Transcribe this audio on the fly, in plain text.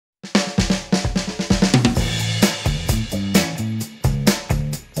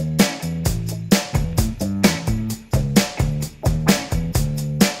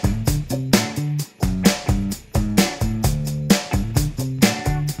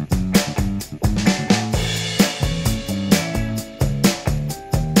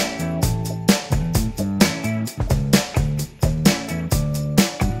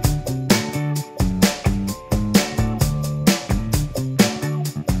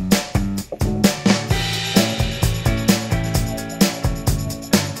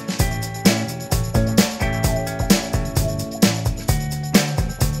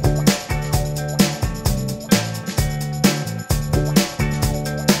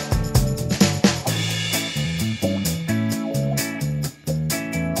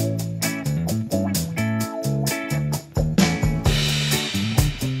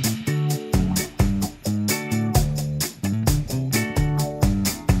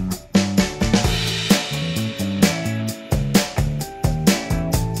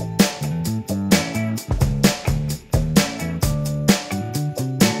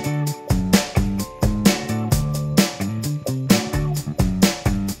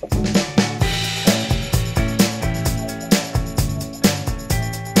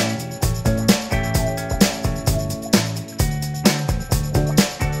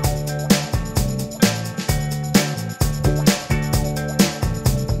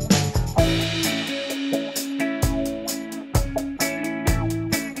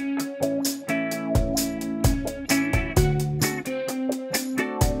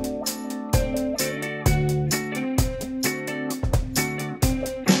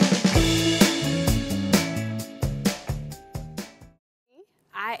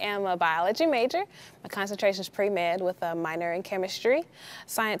am a biology major. My concentration is pre-med with a minor in chemistry.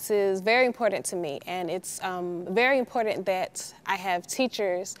 Science is very important to me, and it's very important that I have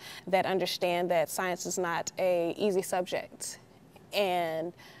teachers that understand that science is not an easy subject.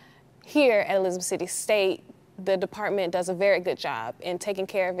 And here at Elizabeth City State, the department does a very good job in taking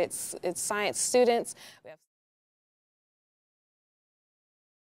care of its science students.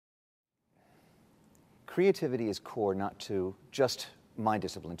 Creativity is core not to just my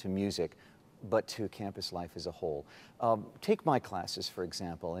discipline, to music, but to campus life as a whole. Take my classes, for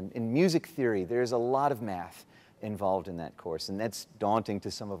example. In music theory, there's a lot of math involved in that course, and that's daunting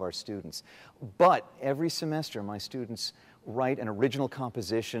to some of our students. But every semester, my students write an original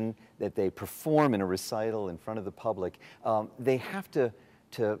composition that they perform in a recital in front of the public. They have to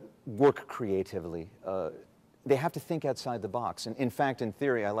work creatively. They have to think outside the box. And in fact, in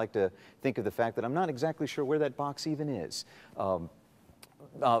theory, I like to think of the fact that I'm not exactly sure where that box even is,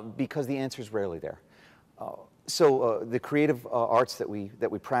 because the answer is rarely there. So the creative arts that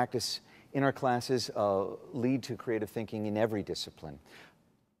we practice in our classes lead to creative thinking in every discipline.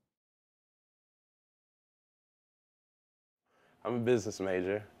 I'm a business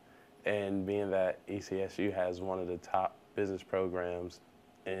major, and being that ECSU has one of the top business programs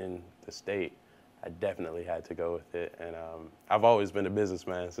in the state, I definitely had to go with it. And I've always been a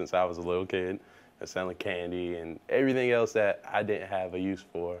businessman since I was a little kid, and selling candy and everything else that I didn't have a use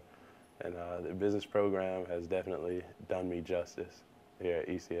for. And the business program has definitely done me justice here at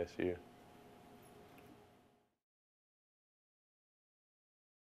ECSU.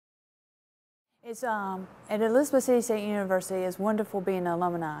 It's at Elizabeth City State University, it's wonderful being an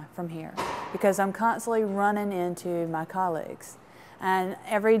alumni from here because I'm constantly running into my colleagues. And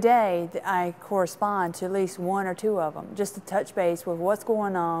every day I correspond to at least one or two of them just to touch base with what's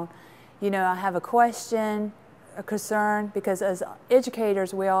going on. You know, I have a question, a concern, because as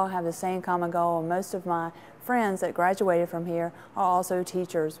educators we all have the same common goal, and most of my friends that graduated from here are also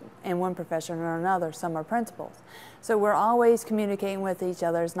teachers in one profession or another. Some are principals. So we're always communicating with each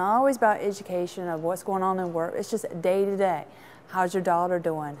other. It's not always about education of what's going on in work. It's just day to day. How's your daughter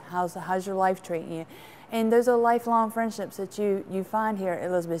doing? How's your life treating you? And those are lifelong friendships that you find here at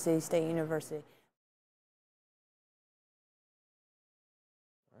Elizabeth City State University.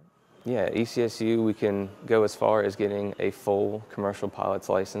 Yeah, at ECSU we can go as far as getting a full commercial pilot's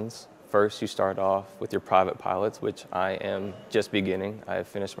license. First, you start off with your private pilots, which I am just beginning. I have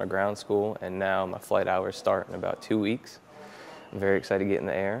finished my ground school, and now my flight hours start in about 2 weeks. I'm very excited to get in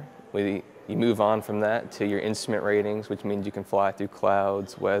the air. You move on from that to your instrument ratings, which means you can fly through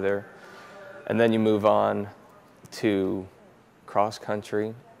clouds, weather, and then you move on to cross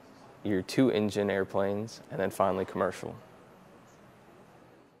country, your 2-engine airplanes, and then finally commercial.